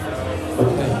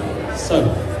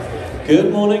So,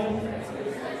 good morning.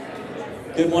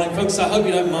 Good morning, folks. I hope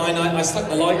you don't mind. I stuck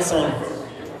the lights on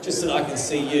just so that I can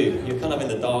see you. You're kind of in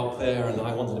the dark there, and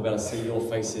I wanted to be able to see your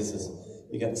faces as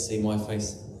you get to see my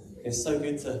face. It's so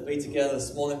good to be together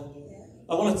this morning.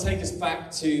 I want to take us back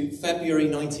to February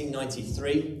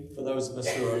 1993. For those of us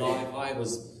who are alive, I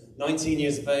was 19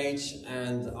 years of age,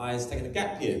 and I was taking a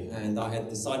gap year, and I had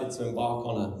decided to embark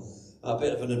on a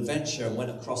bit of an adventure and went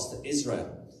across to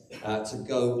Israel. To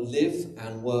go live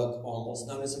and work on what's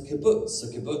known as a kibbutz. A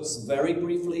kibbutz, very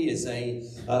briefly, is a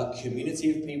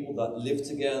community of people that live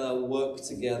together, work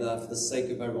together for the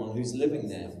sake of everyone who's living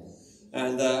there.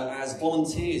 And as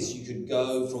volunteers, you could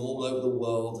go from all over the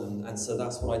world, and so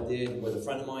that's what I did with a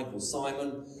friend of mine called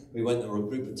Simon. We went, there were a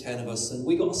group of 10 of us, and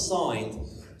we got assigned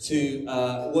to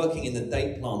working in the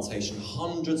date plantation,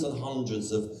 hundreds and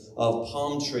hundreds of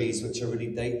palm trees, which are really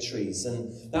date trees.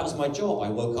 And that was my job. I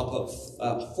woke up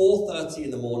at 4:30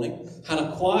 in the morning, had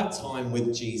a quiet time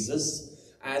with Jesus,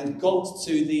 and got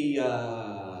to the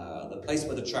place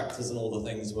where the tractors and all the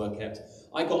things were kept.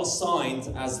 I got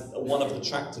assigned as one of the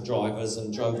tractor drivers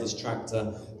and drove this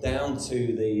tractor down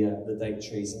to the date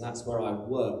trees, and that's where I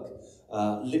work.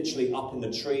 Literally up in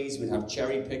the trees, we'd have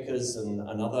cherry pickers, and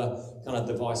another kind of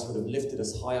device would have lifted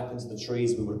us high up into the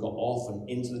trees. We would have got off and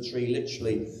into the tree,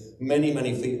 literally many,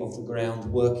 many feet off the ground,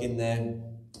 working there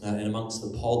in amongst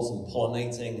the pods and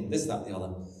pollinating and this, that, the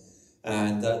other.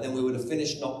 And then we would have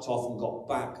finished, knocked off, and got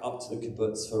back up to the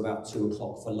kibbutz for about 2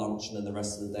 o'clock for lunch, and then the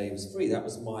rest of the day was free. That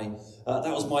was my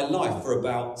life for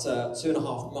about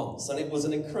 2.5 months, and it was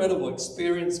an incredible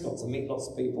experience. Got to meet lots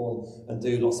of people and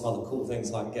do lots of other cool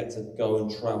things, like get to go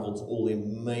and travel to all the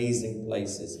amazing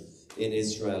places in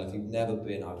Israel. If you've never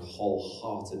been, I'd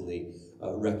wholeheartedly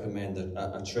recommend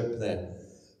a trip there.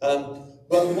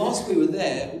 But whilst we were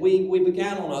there, we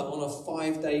began on a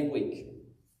 5-day week.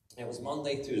 It was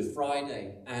Monday through to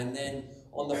Friday, and then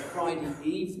on the Friday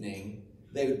evening,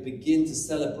 they would begin to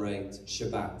celebrate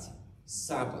Shabbat,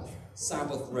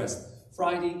 Sabbath rest.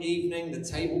 Friday evening, the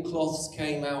tablecloths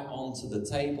came out onto the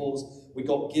tables. We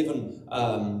got given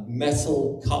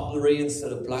metal cutlery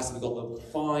instead of plastic. We got the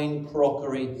fine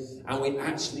crockery, and we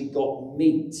actually got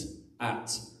meat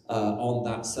on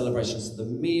that celebration. So the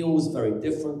meal was very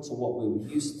different to what we were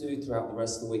used to throughout the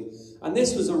rest of the week. And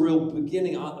this was a real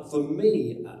beginning, for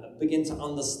me, begin to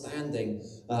understanding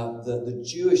the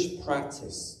Jewish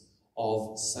practice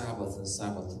of Sabbath and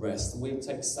Sabbath rest. And we would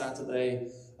take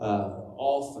Saturday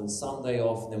off and Sunday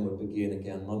off, and then we'd begin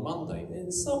again on Monday.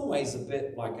 In some ways, a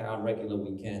bit like our regular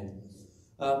weekend.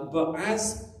 But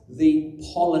as the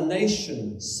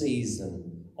pollination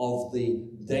season of the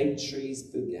date trees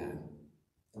began,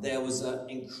 there was an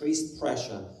increased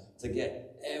pressure to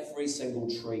get every single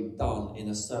tree done in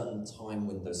a certain time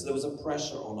window. So there was a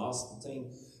pressure on us, the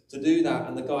team, to do that.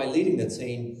 And the guy leading the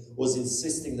team was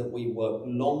insisting that we work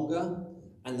longer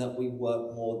and that we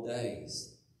work more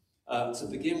days. To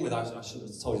begin with, I should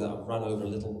have told you that I've run over a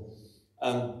little.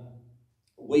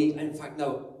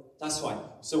 That's right.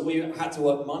 So we had to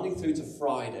work Monday through to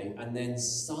Friday, and then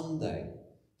Sunday.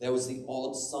 There was the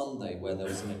odd Sunday where there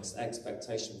was an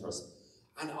expectation for us.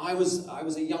 And I was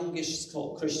a youngish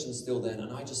Christian still then,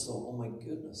 and I just thought, oh my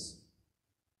goodness,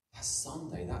 that's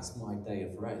Sunday, that's my day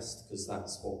of rest, because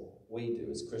that's what we do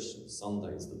as Christians.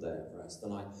 Sunday is the day of rest.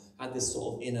 And I had this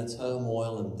sort of inner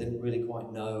turmoil and didn't really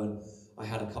quite know, and I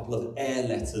had a couple of air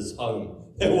letters home.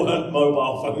 There weren't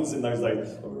mobile phones in those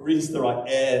days. We used to write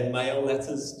air mail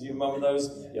letters. Do you remember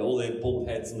those? Yeah, all the bald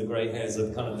heads and the grey hairs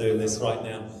are kind of doing this right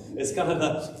now. It's kind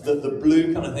of the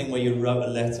blue kind of thing where you wrote a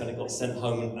letter and it got sent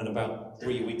home, and about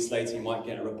 3 weeks later you might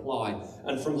get a reply.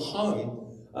 And from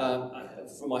home,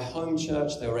 from my home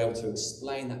church, they were able to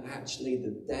explain that actually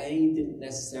the day didn't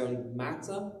necessarily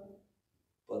matter,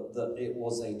 but that it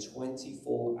was a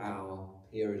 24-hour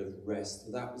period of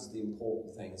rest. That was the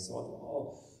important thing. So I thought,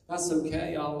 oh, that's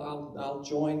okay. I'll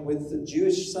join with the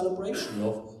Jewish celebration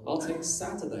of, I'll take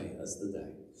Saturday as the day.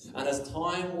 And as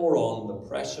time wore on, the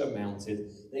pressure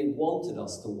mounted. They wanted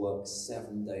us to work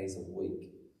 7 days a week.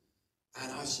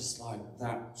 And I was just like,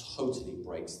 that totally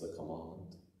breaks the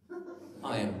command.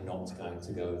 I am not going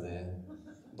to go there.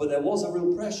 But there was a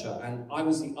real pressure, and I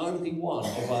was the only one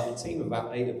of a team of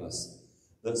about 8 of us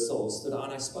that sort of stood out.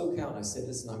 And I spoke out and I said,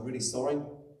 listen, I'm really sorry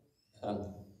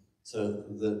to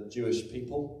the Jewish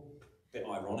people. A bit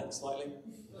ironic, slightly.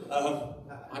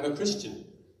 I'm a Christian.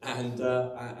 And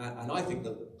I think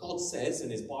that God says in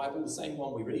his Bible, the same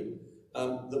one we read,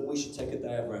 that we should take a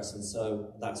day of rest. And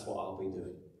so that's what I'll be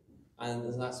doing.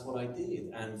 And that's what I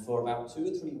did. And for about 2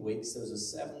 or 3 weeks, there was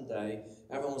a 7-day.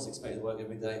 Everyone was expected to work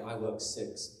every day. I worked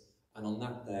 6. And on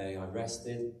that day, I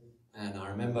rested. And I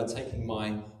remember taking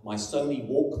my Sony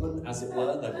Walkman, as it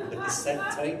were, the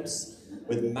cassette tapes,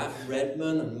 with Matt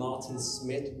Redman and Martin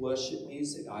Smith worship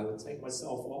music. I would take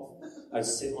myself off. I'd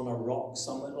sit on a rock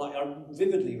somewhere. Like, I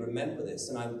vividly remember this,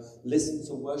 and I listened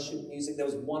to worship music. There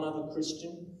was one other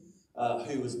Christian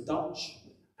who was Dutch,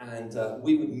 and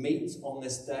we would meet on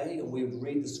this day, and we would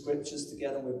read the scriptures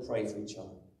together, and we'd pray for each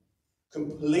other.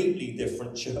 Completely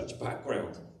different church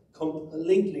background.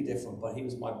 Completely different, but he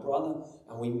was my brother,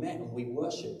 and we met and we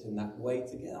worshipped in that way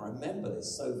together. I remember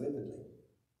this so vividly.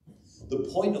 The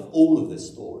point of all of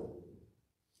this story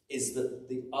is that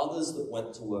the others that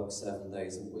went to work 7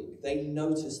 days a week, they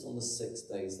noticed on the 6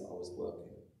 days that I was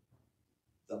working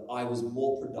that I was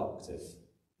more productive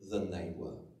than they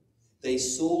were. They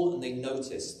saw and they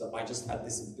noticed that I just had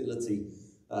this ability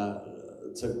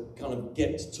to kind of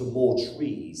get to more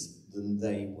trees than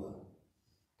they were.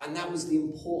 And that was the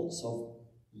importance of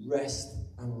rest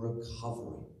and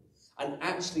recovery. And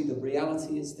actually the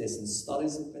reality is this, and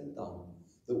studies have been done,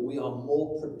 that we are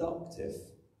more productive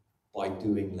by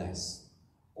doing less.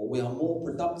 Or we are more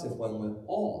productive when we're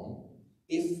on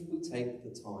if we take the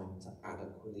time to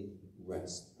adequately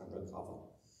rest and recover.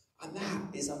 And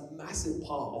that is a massive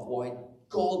part of why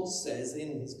God says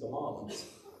in his commandments,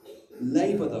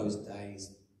 labor those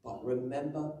days, but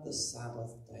remember the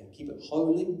Sabbath day. Keep it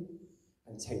holy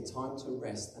and take time to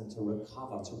rest and to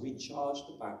recover, to recharge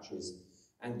the batteries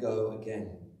and go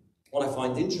again. What I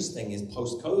find interesting is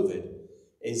post-COVID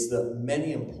is that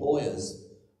many employers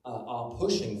are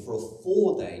pushing for a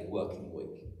 4-day working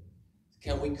week.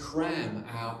 Can we cram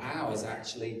our hours,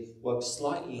 actually work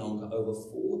slightly longer over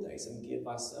 4 days and give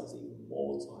ourselves even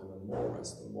more time and more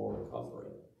rest and more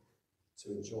recovery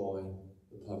to enjoy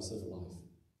the purpose of life?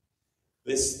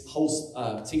 This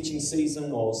whole teaching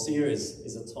season or series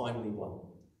is a timely one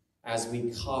as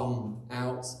we come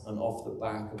out and off the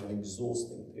back of an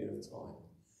exhausting period of time.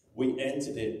 We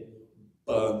entered it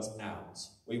burnt out.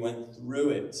 We went through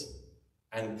it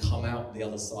and come out the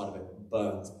other side of it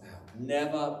burnt out.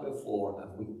 Never before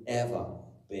have we ever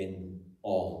been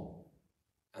on.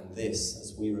 And this,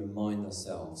 as we remind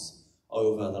ourselves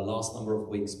over the last number of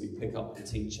weeks, we pick up the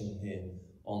teaching here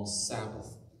on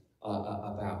Sabbath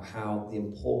about how the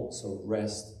importance of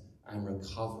rest and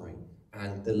recovery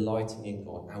and delighting in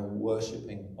God and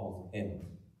worshipping of him.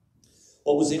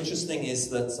 What was interesting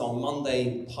is that on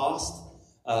Monday past,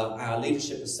 our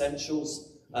Leadership Essentials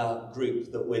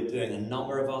group that we're doing, a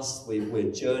number of us,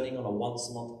 we're journeying on a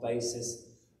once-a-month basis,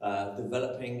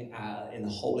 developing in the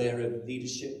whole area of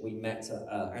leadership. We met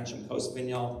at Antrim Coast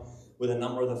Vineyard with a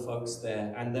number of the folks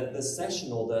there, and the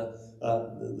session or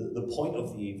the point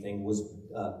of the evening was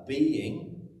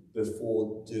being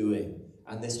before doing.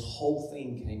 And this whole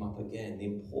theme came up again, the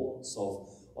importance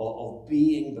of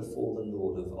being before the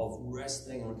Lord, of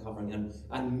resting and recovering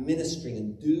and ministering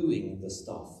and doing the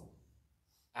stuff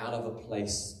out of a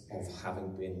place of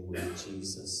having been with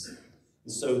Jesus.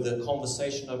 And so the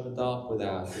conversation opened up with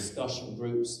our discussion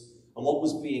groups, and what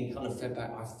was being kind of fed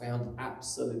back I found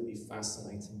absolutely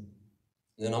fascinating.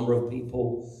 The number of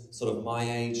people sort of my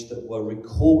age that were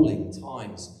recalling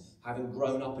times, having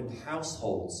grown up in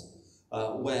households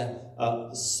where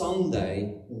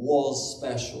Sunday was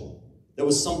special. There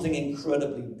was something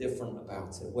incredibly different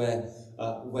about it,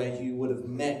 where you would have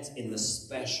met in the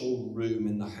special room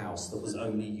in the house that was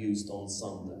only used on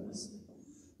Sundays.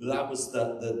 That was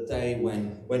the day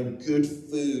when good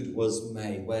food was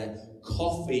made, where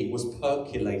coffee was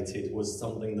percolated, was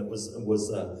something that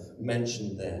was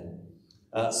mentioned there.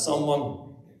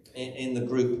 Someone in the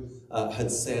group had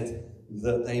said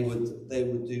that they would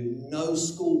do no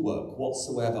schoolwork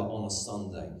whatsoever on a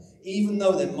Sunday. Even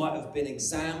though there might have been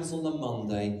exams on the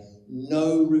Monday,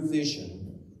 no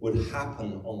revision would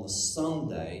happen on the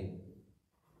Sunday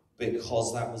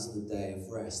because that was the day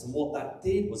of rest. And what that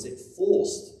did was it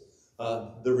forced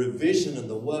the revision and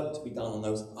the work to be done on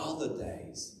those other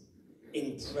days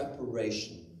in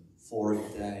preparation for a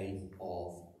day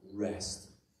of rest.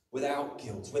 Without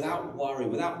guilt, without worry,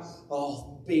 without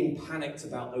being panicked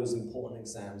about those important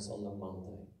exams on the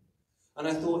Monday. And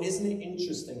I thought, isn't it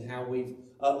interesting how we've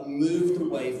moved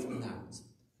away from that?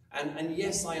 And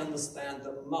yes, I understand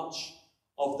that much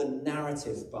of the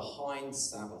narrative behind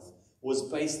Sabbath was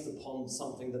based upon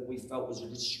something that we felt was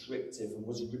restrictive and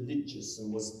was religious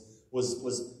and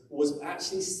was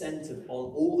actually centered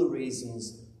on all the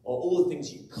reasons or all the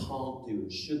things you can't do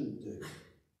and shouldn't do.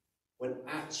 When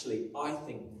actually, I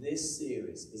think this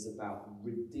series is about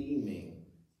redeeming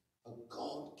a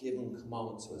God-given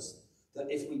commandment to us, that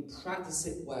if we practice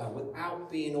it well, without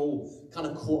being all kind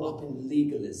of caught up in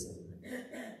legalism,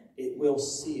 it will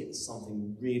see it as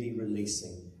something really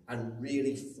releasing and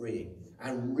really freeing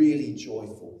and really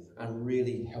joyful and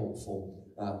really helpful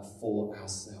for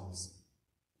ourselves.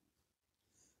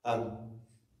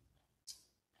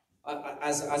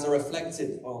 As I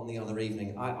reflected on the other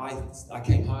evening, I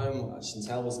came home,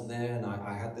 Chantel wasn't there, and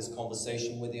I had this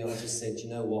conversation with you, and I just said, you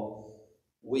know what?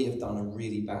 We have done a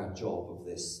really bad job of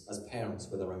this as parents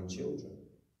with our own children.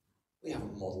 We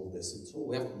haven't modelled this at all.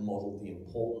 We haven't modelled the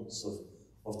importance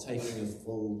of taking a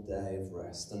full day of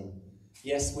rest. And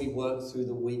yes, we work through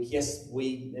the week. Yes,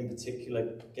 we in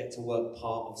particular get to work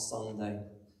part of Sunday.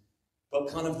 But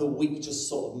kind of the week just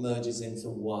sort of merges into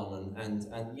one.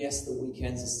 And yes, the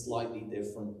weekends are slightly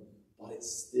different, but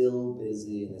it's still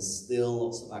busy and there's still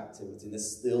lots of activity.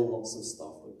 There's still lots of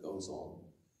stuff that goes on.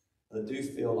 And I do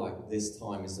feel like this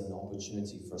time is an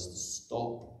opportunity for us to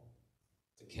stop,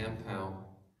 to camp out,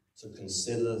 to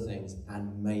consider things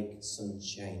and make some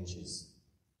changes.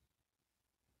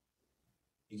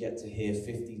 You get to hear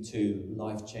 52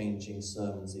 life-changing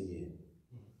sermons a year.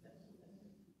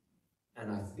 And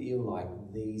I feel like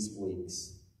these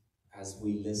weeks, as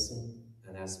we listen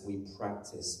and as we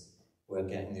practice, we're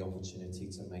getting the opportunity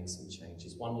to make some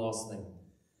changes. One last thing,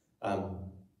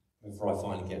 before I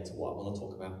finally get to what I want to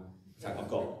talk about. In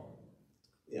fact,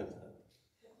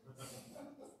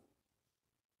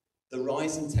 the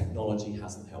rise in technology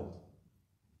hasn't helped.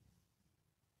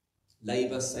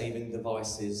 Labour-saving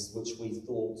devices, which we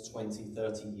thought 20,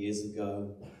 30 years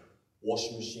ago,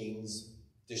 washing machines,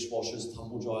 dishwashers,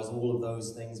 tumble dryers, all of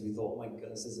those things, we thought, oh my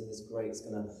goodness, isn't this great? It's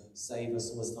going to save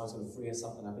us all this time, it's going to free us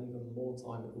up and have even more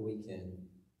time at the weekend.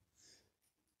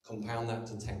 Compound that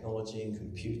to technology and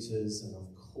computers and,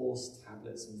 of course,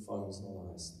 tablets and phones and all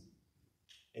the rest.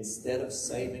 Instead of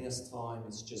saving us time,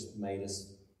 it's just made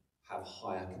us have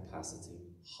higher capacity,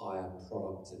 higher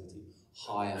productivity,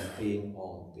 higher being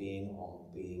on.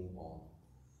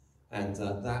 And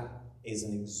that is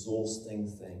an exhausting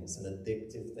thing. It's an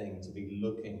addictive thing to be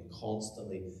looking,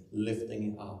 constantly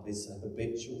lifting it up. It's a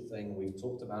habitual thing. We've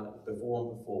talked about it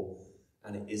before,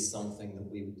 and it is something that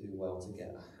we would do well to get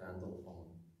a handle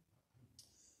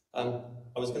on.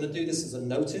 I was going to do this as a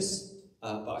notice,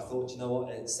 but I thought, you know what,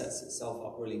 it sets itself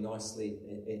up really nicely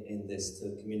in this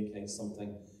to communicate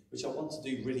something which I want to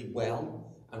do really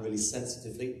well and really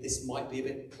sensitively. This might be a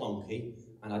bit clunky,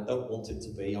 and I don't want it to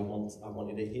be. I want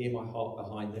you to hear my heart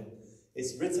behind it.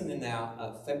 It's written in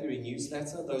our February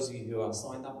newsletter. Those of you who are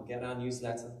signed up and get our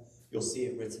newsletter, you'll see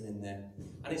it written in there.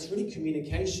 And it's really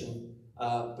communication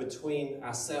between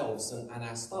ourselves and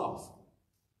our staff.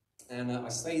 And I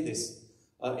say this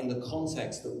in the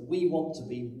context that we want to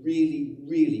be really,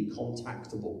 really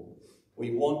contactable.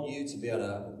 We want you to be able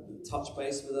to touch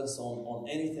base with us on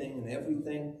anything and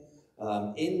everything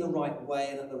in the right way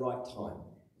and at the right time.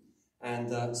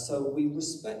 And so we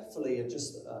respectfully are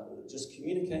just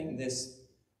communicating this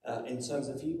in terms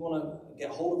of, if you want to get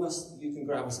hold of us, you can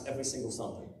grab us every single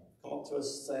Sunday. Come up to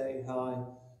us, say hi,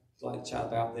 I'd like to chat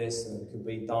about this, and it could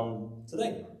be done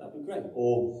today. That'd be great.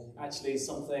 Or actually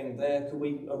something there, could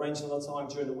we arrange another time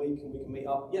during the week and we can meet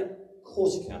up? Yeah, of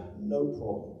course you can, no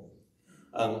problem.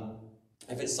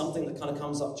 If it's something that kind of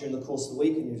comes up during the course of the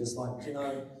week and you're just like, you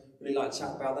know, really like to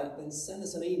chat about that, then send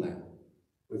us an email.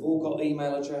 We've all got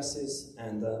email addresses,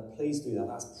 and please do that.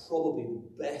 That's probably the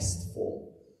best form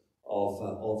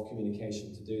of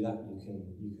communication to do that. You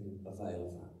can avail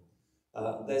of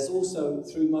that. There's also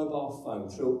through mobile phone,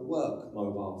 through a work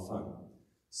mobile phone.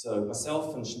 So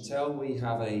myself and Chantel, we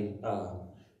have a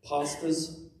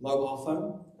pastor's mobile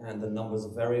phone, and the number's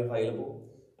very available,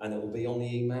 and it will be on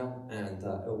the email, and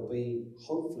it will be,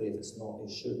 hopefully, if it's not,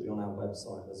 it should be on our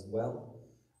website as well.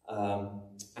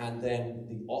 And then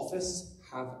the office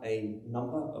have a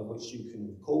number of which you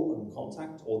can call and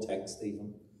contact, or text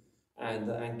even.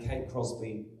 And Kate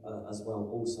Crosby as well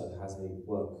also has a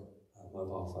work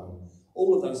mobile phone.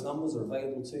 All of those numbers are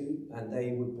available to you, and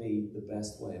they would be the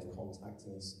best way of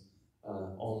contacting us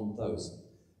on those.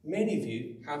 Many of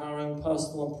you have our own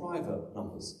personal and private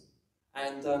numbers,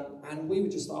 and we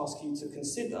would just ask you to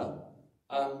consider,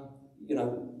 you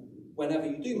know, whenever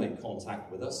you do make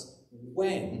contact with us,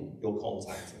 when you're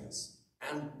contacting us,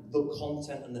 and the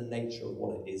content and the nature of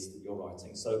what it is that you're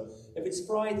writing. So if it's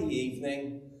Friday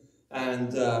evening,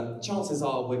 and chances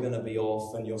are we're going to be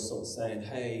off, and you're sort of saying,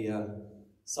 hey,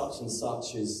 such and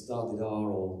such is da-da-da,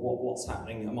 or what's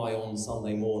happening, am I on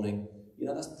Sunday morning? You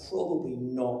know, that's probably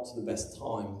not the best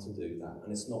time to do that,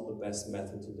 and it's not the best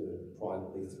method to do it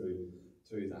privately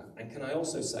through that. And can I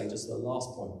also say, just the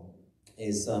last point,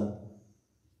 is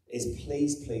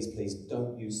please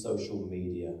don't use social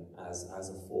media as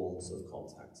a form of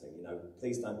contacting. You know,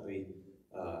 please don't be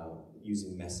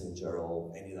using Messenger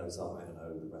or any of those other, I don't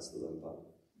know the rest of them, but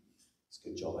It's a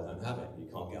good job I don't have it. You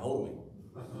can't get hold of me.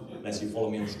 Unless you follow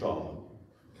me on Strava.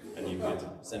 And you could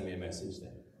send me a message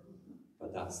there.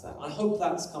 But that's that. I hope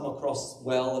that's come across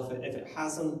well. If it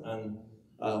hasn't, and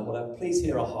whatever, please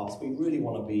hear our hearts. We really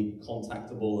want to be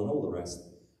contactable and all the rest.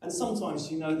 And sometimes,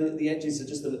 the edges are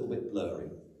just a little bit blurry.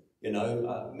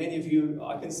 Many of you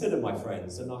I consider my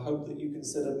friends, and I hope that you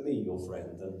consider me your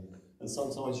friend. And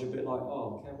sometimes you're a bit like,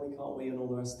 oh, can we, can't we, and all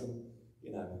the rest. And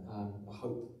I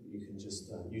hope you can just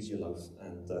use your loaf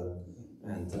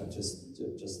and just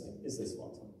think, is this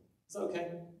one time? It's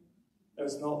okay. If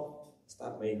it's not,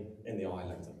 stab me in the eye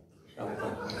later.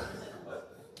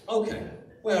 Okay,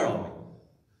 where are we?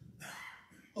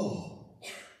 Oh.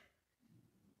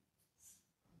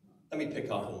 Let me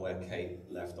pick up on where Kate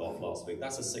left off last week.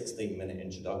 That's a 16-minute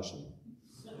introduction.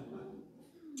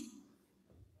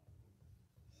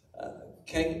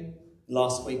 Kate,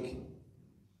 last week,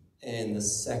 in the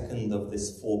second of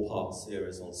this 4-part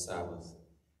series on Sabbath,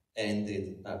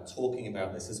 ended talking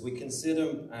about this. As we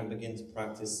consider and begin to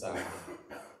practice Sabbath,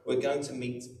 we're going to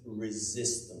meet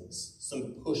resistance,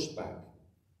 some pushback,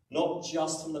 not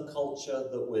just from the culture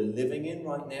that we're living in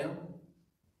right now,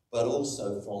 but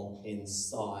also from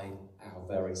inside our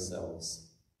very selves.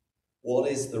 What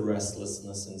is the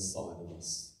restlessness inside of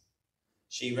us?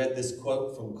 She read this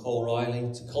quote from Cole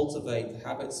Riley: "To cultivate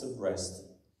habits of rest,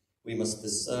 we must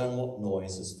discern what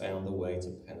noise has found a way to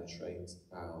penetrate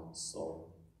our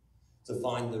soul. To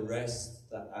find the rest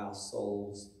that our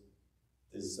souls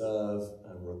deserve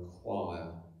and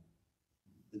require,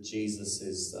 that Jesus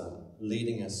is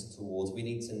leading us towards, we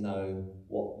need to know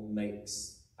what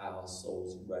makes our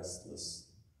souls restless.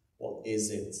 What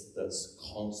is it that's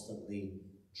constantly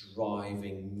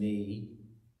driving me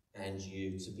and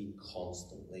you to be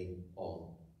constantly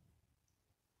on?"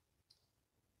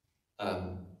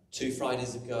 2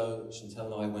 Fridays ago, Chantel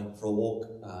and I went for a walk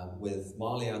with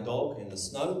Marley, our dog, in the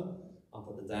snow up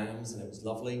at the dams, and it was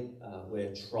lovely.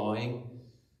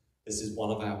 This is one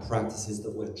of our practices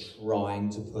that we're trying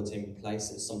to put in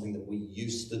place. It's something that we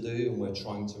used to do, and we're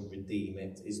trying to redeem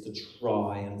it, is to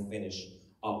try and finish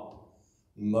up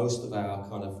most of our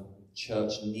kind of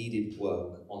church-needed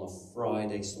work on a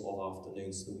Friday sort of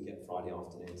afternoon, so that we get Friday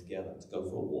afternoon together to go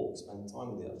for a walk, spend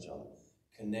time with each other,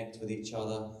 connect with each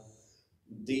other,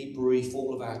 debrief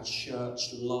all of our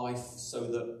church life, so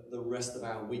that the rest of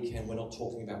our weekend we're not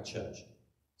talking about church.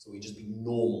 So we just be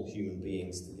normal human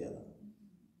beings together.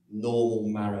 Normal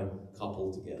married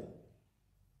couple together.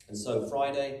 And so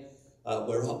Friday,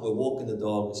 we're walking the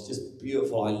dog. It's just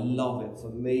beautiful. I love it. For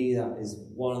me, that is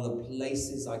one of the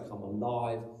places I come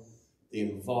alive. The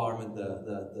environment,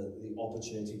 the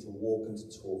opportunity to walk and to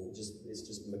talk, it's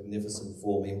just magnificent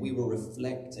for me. And we were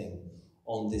reflecting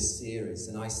on this series,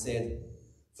 and I said,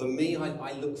 for me,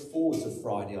 I look forward to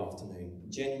Friday afternoon.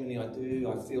 Genuinely, I do.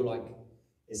 I feel like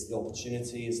it's the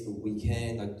opportunity, it's the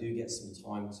weekend. I do get some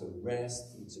time to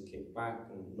rest and to kick back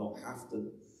and not have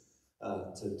to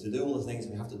do all the things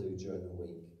we have to do during the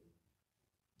week.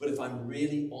 But if I'm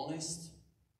really honest,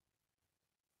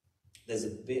 there's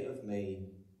a bit of me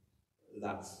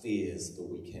that fears the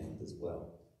weekend as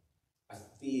well. I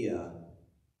fear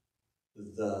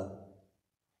the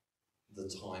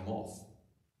time off.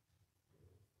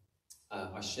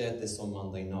 I shared this on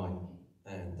Monday night,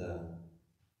 and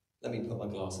let me put my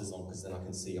glasses on, because then I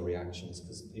can see your reactions,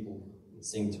 because people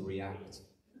seem to react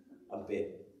a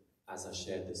bit as I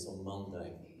shared this on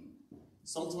Monday.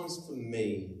 Sometimes for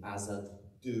me, as a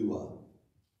doer,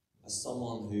 as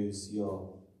someone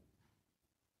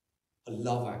I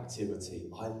love activity,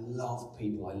 I love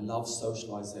people, I love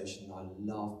socialization, I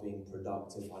love being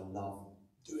productive, I love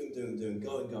doing,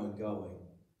 going.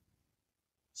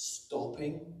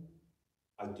 Stopping,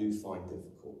 I do find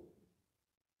difficult.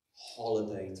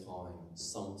 Holiday time,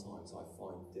 sometimes I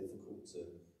find difficult to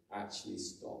actually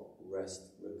stop, rest,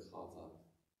 recover.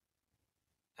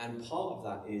 And part of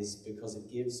that is because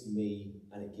it gives me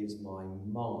and it gives my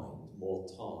mind more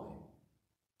time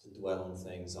to dwell on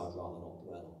things I'd rather not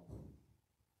dwell on.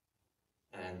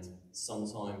 And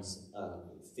sometimes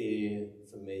fear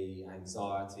for me,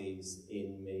 anxieties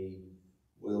in me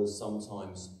will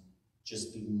sometimes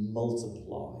just be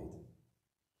multiplied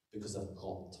because I've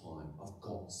got time, I've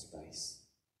got space.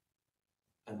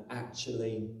 And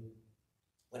actually,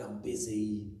 when I'm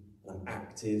busy, when I'm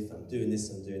active, I'm doing this,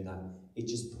 I'm doing that, it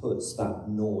just puts that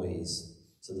noise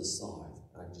to the side,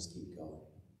 and I can just keep going.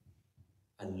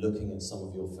 And looking at some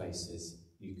of your faces,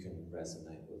 you can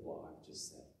resonate with what I've just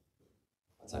said.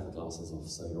 I'll take my glasses off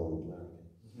so you're all blurry.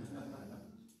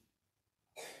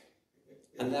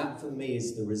 And that for me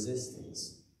is the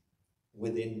resistance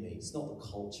within me. It's not the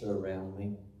culture around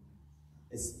me.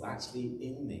 It's actually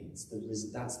in me.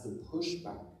 That's the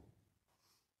pushback,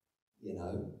 you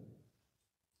know.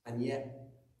 And yet,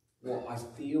 what I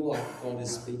feel like God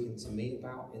is speaking to me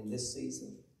about in this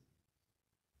season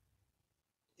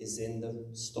is in the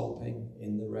stopping,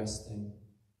 in the resting,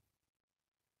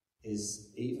 is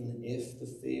even if the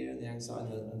fear and the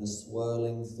anxiety and the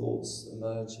swirling thoughts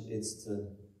emerge, it's to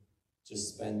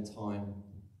just spend time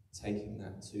taking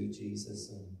that to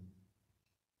Jesus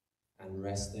and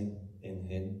resting in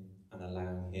him and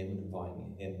allowing him,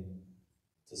 inviting him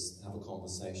to have a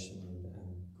conversation and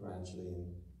gradually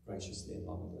and graciously and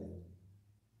lovingly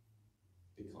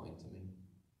be kind to me.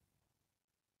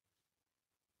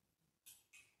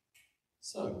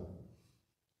 So,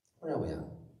 where are we at?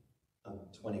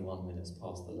 21 minutes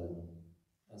past 11.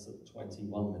 That's a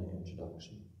 21-minute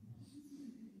introduction.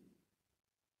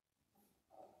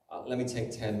 Let me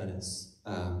take 10 minutes.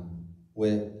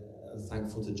 We're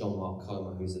thankful to John Mark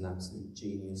Comer, who's an absolute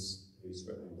genius, who's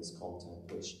written this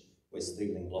content, which we're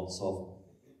stealing lots of.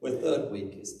 We're third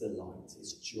week, it's delight,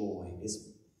 it's joy,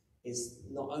 it's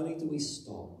not only do we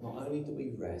stop, not only do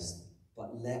we rest,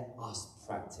 but let us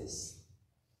practice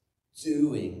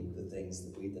doing the things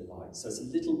that we delight. So it's a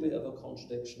little bit of a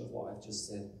contradiction of what I've just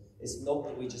said. It's not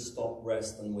that we just stop,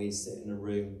 rest, and we sit in a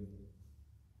room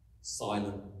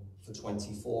silent for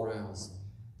 24 hours.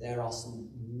 There are some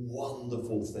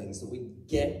wonderful things that we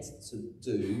get to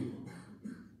do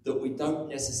that we don't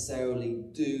necessarily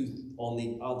do on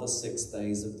the other 6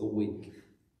 days of the week.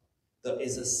 That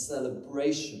is a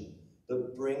celebration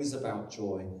that brings about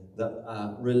joy,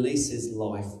 that releases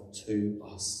life to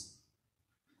us.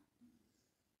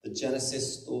 The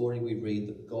Genesis story, we read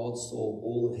that God saw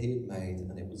all that he had made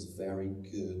and it was very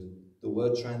good. The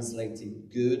word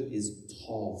translated good is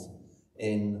tov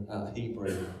in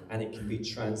Hebrew, and it can be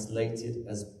translated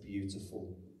as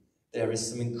beautiful. There is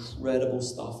some incredible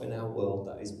stuff in our world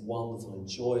that is wonderful and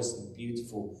joyous and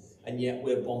beautiful, and yet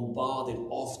we're bombarded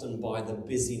often by the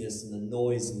busyness and the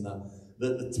noise and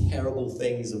the terrible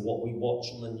things of what we watch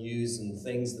on the news and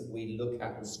things that we look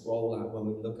at and scroll at when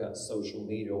we look at social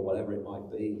media or whatever it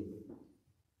might be.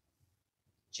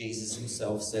 Jesus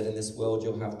himself said, in this world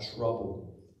you'll have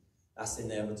trouble. That's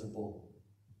inevitable.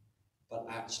 But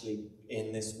actually,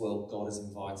 in this world, God is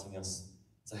inviting us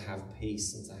to have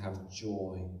peace and to have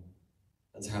joy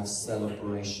and to have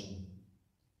celebration.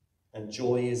 And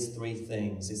joy is 3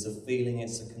 things. It's a feeling,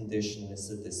 it's a condition, it's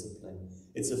a discipline.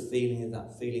 It's a feeling, and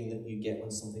that feeling that you get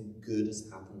when something good has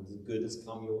happened, good has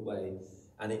come your way.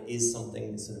 And it is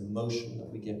something, it's an emotion that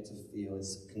we get to feel.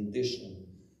 It's a condition.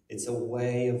 It's a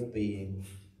way of being,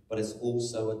 but it's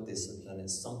also a discipline.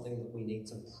 It's something that we need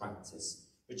to practice.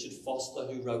 Richard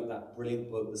Foster, who wrote that brilliant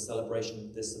book, The Celebration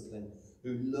of Discipline,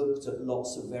 who looked at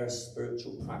lots of various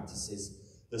spiritual practices.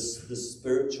 The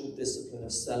spiritual discipline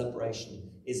of celebration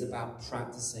is about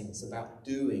practicing, it's about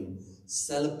doing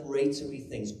celebratory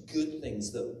things, good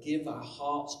things that give our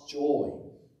hearts joy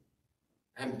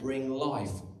and bring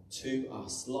life to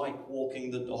us, like walking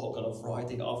the dog on a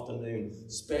Friday afternoon,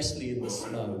 especially in the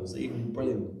snow. It was even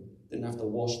brilliant. Didn't have to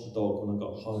wash the dog when I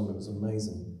got home. It was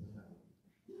amazing.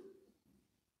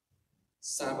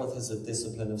 Sabbath is a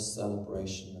discipline of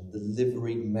celebration, a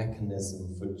delivery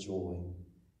mechanism for joy.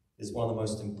 Is one of the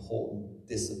most important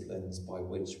disciplines by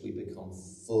which we become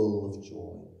full of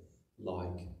joy,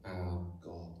 like our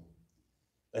God.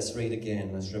 Let's read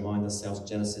again. Let's remind ourselves,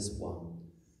 Genesis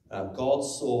 1. God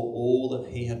saw all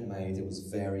that he had made. It was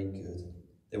very good.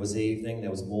 There was evening,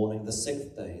 there was morning, the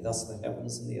 6th day. Thus the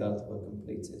heavens and the earth were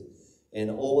completed.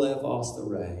 In all their vast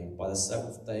array, by the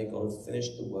 7th day, God had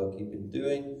finished the work he'd been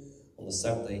doing. On the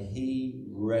 7th day, he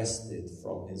rested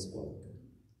from his work.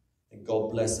 And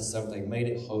God blessed the 7th day, made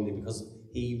it holy, because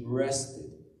he rested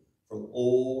from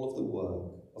all of the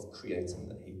work of creating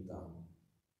that he'd done.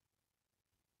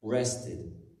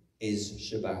 Rested is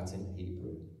Shabbat in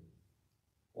Hebrew.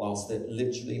 Whilst it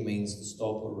literally means to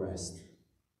stop or rest,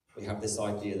 we have this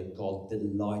idea that God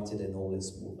delighted in all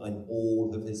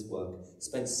of his work. He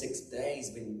spent 6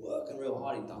 days, been working real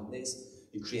hard. He'd done this.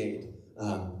 He created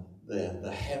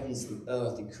the heavens, the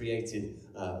earth. He created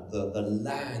the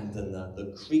land and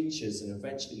the creatures, and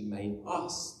eventually made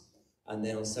us. And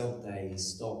then on the 7th day, he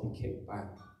stopped, he kicked back,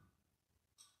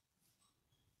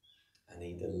 and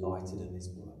he delighted in his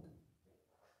work.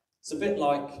 It's a bit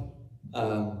like,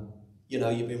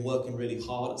 you've been working really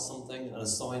hard at something, an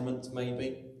assignment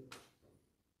maybe.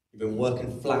 You've been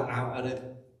working flat out at it,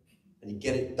 and you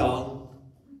get it done.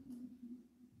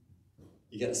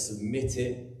 You get to submit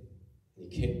it,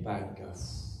 and you kick back and go,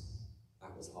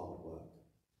 that was hard work,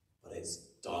 but it's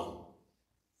done.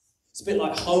 It's a bit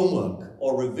like homework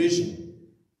or revision,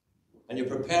 and you're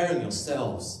preparing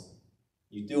yourselves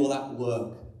You do all that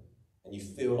work and you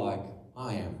feel like,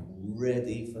 I am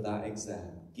ready for that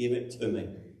exam. Give it to me.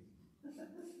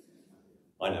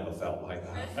 I never felt like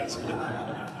that, actually.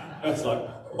 I was like,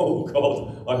 oh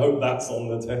God, I hope that's on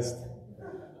the test.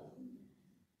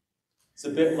 It's a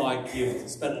bit like you've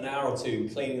spent an hour or two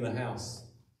cleaning the house.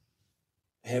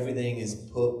 Everything is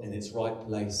put in its right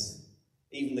place.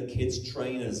 Even the kids'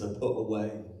 trainers are put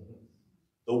away.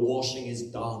 The washing is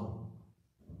done.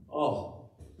 Oh,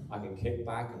 I can kick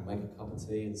back and make a cup of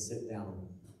tea and sit down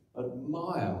and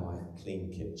admire my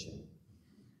clean kitchen.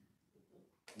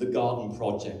 The garden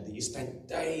project that you spent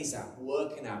days at,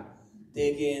 working at,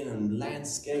 digging and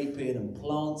landscaping and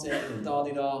planting and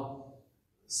da-di-da.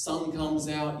 Sun comes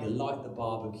out, you light the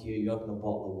barbecue, you open a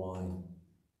bottle of wine,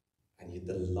 and you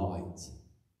delight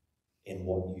in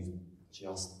what you've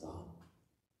just done.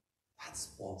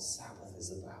 That's what Sabbath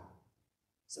is about.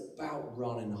 It's about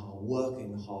running hard,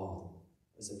 working hard.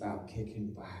 It's about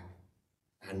kicking back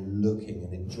and looking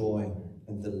and enjoying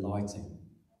and delighting.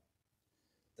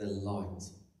 Delight.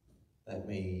 Let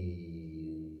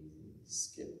me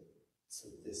skip to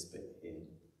this bit here.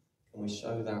 Can we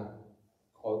show that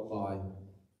quote by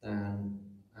Dan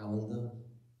Allender?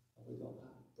 Have we got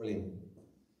that? Brilliant.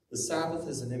 The Sabbath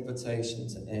is an invitation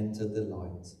to enter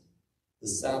delight. The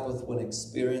Sabbath, when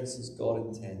experienced as God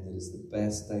intended, is the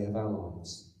best day of our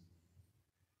lives.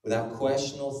 Without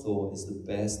question or thought, is the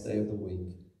best day of the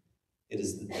week. It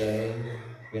is the day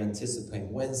we anticipate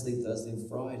Wednesday, Thursday, and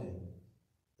Friday.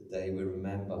 The day we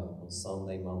remember on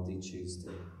Sunday, Monday,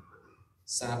 Tuesday.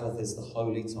 Sabbath is the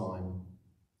holy time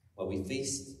where we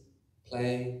feast,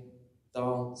 play,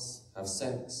 dance, have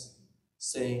sex,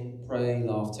 sing, pray,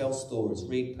 laugh, tell stories,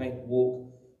 read, paint,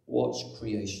 walk, watch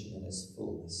creation in its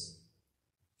fullness.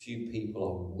 Few people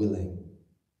are willing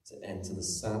to enter the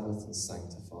Sabbath and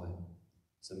sanctify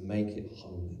it, to make it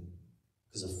holy,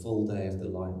 because a full day of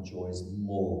delight and joy is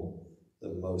more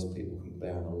than most people can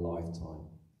bear in a lifetime,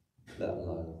 let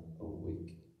alone a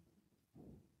week.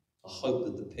 I hope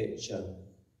that the picture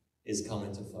is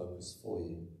coming to focus for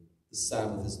you. The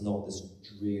Sabbath is not this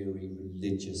dreary,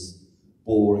 religious,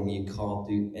 boring, you can't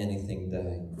do anything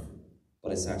day,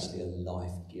 but it's actually a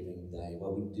life-giving day where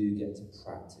we do get to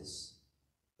practice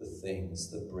the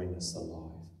things that bring us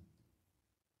alive.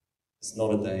 It's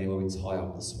not a day where we tie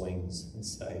up the swings and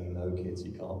say, no kids,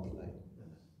 you can't play.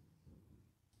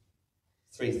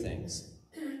 3 things,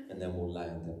 and then we'll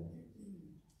land it.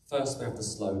 First, we have to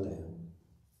slow down.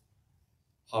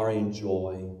 Hurry and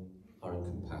joy are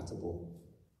incompatible.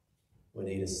 We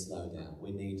need to slow down.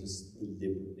 We need to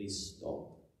deliberately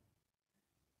stop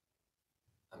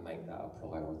and make that a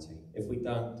priority. If we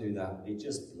don't do that, it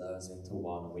just blurs into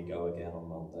one and we go again on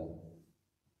Monday.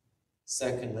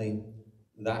 Secondly,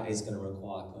 that is going to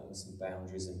require putting some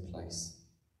boundaries in place.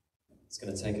 It's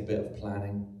going to take a bit of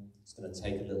planning. It's going to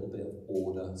take a little bit of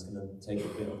order. It's going to take a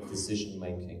bit of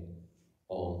decision-making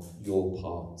on your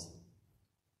part.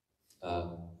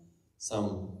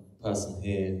 Some person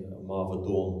here, Marva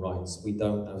Dawn, writes, we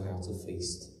don't know how to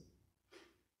feast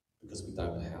because we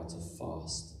don't know how to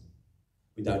fast.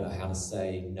 We don't know how to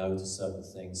say no to certain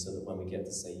things so that when we get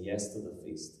to say yes to the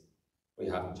feast, we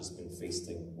haven't just been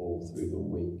feasting all through the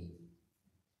week.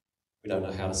 We don't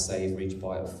know how to savor each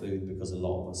bite of food because a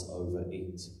lot of us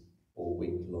overeat all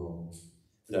week long.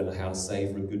 We don't know how to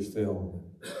savor a good film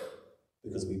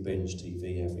because we binge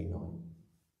TV every night.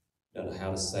 We don't know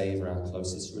how to savor our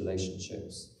closest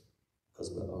relationships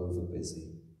because we're over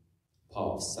busy.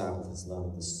 Part of Sabbath is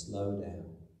learning to slow down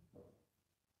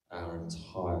our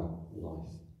entire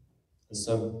life. And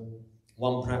so,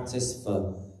 one practice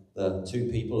for the 2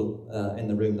 people in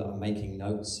the room that are making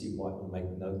notes, you might want to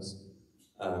make notes.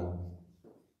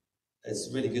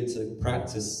 It's really good to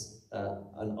practice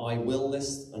an I will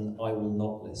list and I will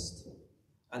not list.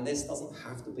 And this doesn't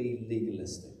have to be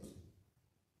legalistic.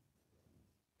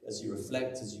 As you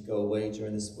reflect, as you go away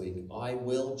during this week, I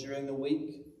will during the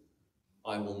week,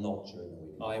 I will not during the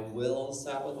week. I will on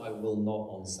Sabbath, I will not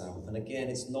on Sabbath. And again,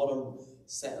 it's not a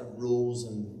set of rules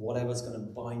and whatever's going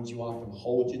to bind you up and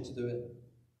hold you to do it,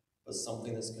 but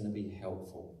something that's going to be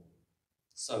helpful.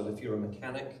 So if you're a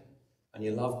mechanic and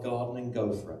you love gardening,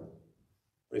 go for it.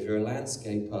 But if you're a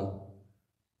landscaper,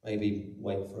 maybe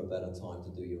wait for a better time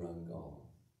to do your own garden.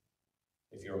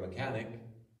 If you're a mechanic,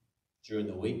 during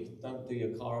the week, don't do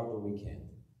your car over the weekend.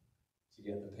 Do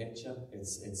you get the picture?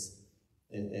 It's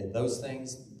those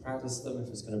things, practice them if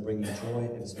it's going to bring you joy,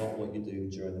 if it's not, what you do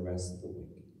during the rest of the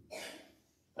week.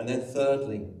 And then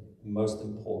thirdly, most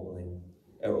importantly,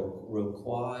 it will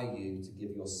require you to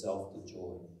give yourself the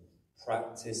joy.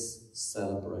 Practice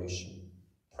celebration.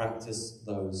 Practice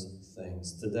those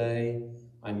things. Today,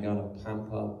 I'm going to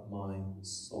pamper my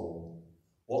soul.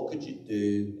 What could you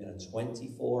do in a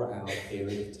 24-hour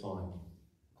period of time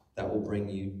that will bring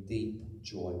you deep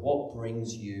joy? What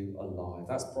brings you alive?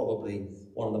 That's probably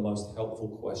one of the most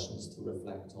helpful questions to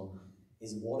reflect on,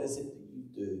 is what is it that you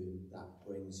do that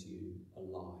brings you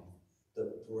alive,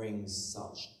 that brings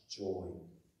such joy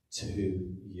to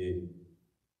you?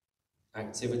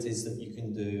 Activities that you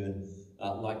can do,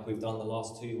 and like we've done the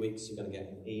last 2 weeks, you're going to get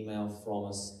an email from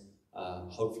us.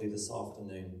 Hopefully this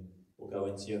afternoon will go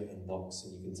into your inbox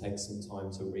and you can take some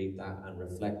time to read that and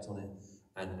reflect on it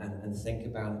and think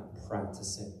about it and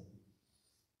practice it.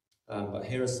 But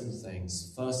here are some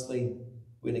things. Firstly,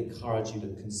 we'd encourage you to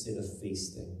consider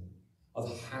feasting, of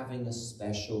having a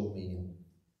special meal.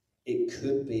 It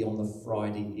could be on the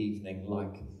Friday evening,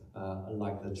 like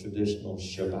the traditional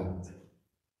Shabbat.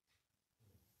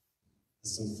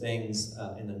 There's some things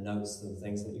in the notes and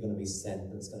things that you're going to be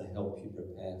sent that's going to help you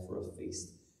prepare for a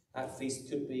feast. That feast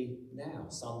could be now,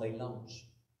 Sunday lunch.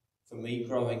 For me,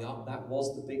 growing up, that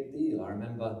was the big deal. I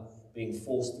remember being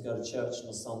forced to go to church on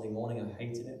a Sunday morning. I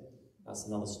hated it. That's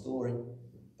another story.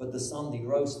 But the Sunday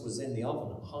roast was in the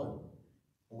oven at home.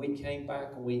 And we came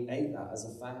back and we ate that as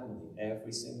a family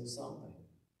every single Sunday.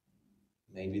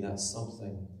 Maybe that's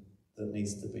something that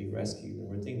needs to be rescued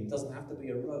and redeemed. It doesn't have to be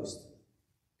a roast.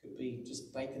 It could be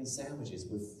just bacon sandwiches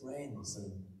with friends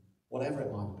and whatever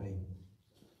it might be.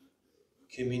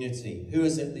 Community. Who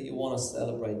is it that you want to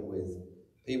celebrate with?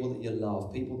 People that you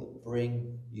love, people that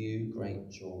bring you great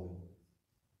joy.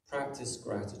 Practice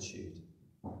gratitude.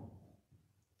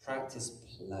 Practice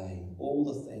play. All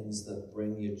the things that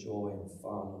bring you joy and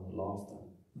fun and laughter.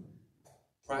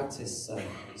 Practice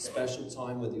special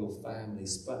time with your family.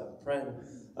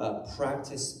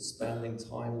 Practice spending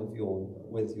time with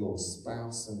your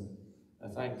spouse, and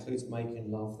if that includes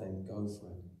making love, then go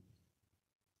for it.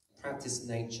 Practice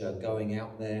nature, going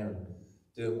out there and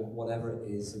doing whatever it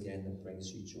is, again, that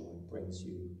brings you joy, brings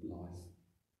you life.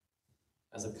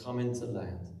 As I come into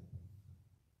land,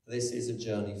 this is a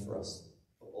journey for us,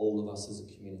 for all of us as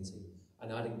a community.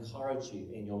 And I'd encourage you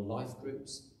in your life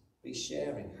groups, be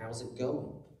sharing. How's it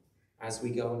going? As we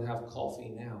go and have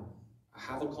coffee now,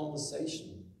 have a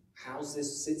conversation. How's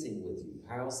this sitting with you?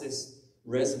 How's this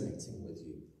resonating with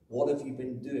you? What have you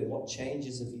been doing? What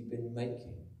changes have you been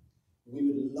making? We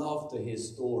would love to hear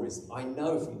stories. I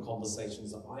know from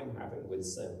conversations that I'm having with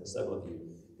several of you,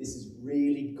 this has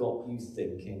really got you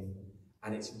thinking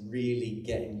and it's really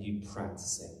getting you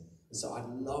practicing. And so I'd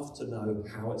love to know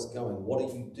how it's going. What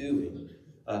are you doing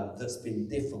that's been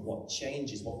different? What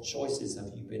changes, what choices have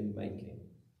you been making?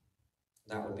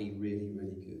 That would be really,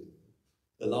 really good.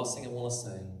 The last thing I want to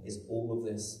say is all of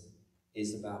this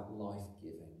is about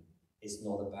life-giving. It's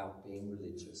not about being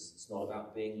religious. It's not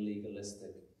about being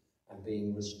legalistic and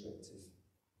being restrictive.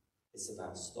 It's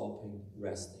about stopping,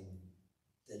 resting,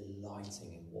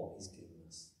 delighting in what He's given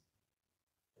us.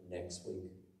 And next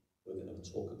week, we're going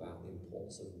to talk about the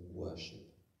importance of worship,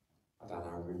 about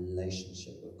our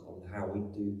relationship with God and how we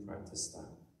do practice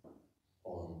that.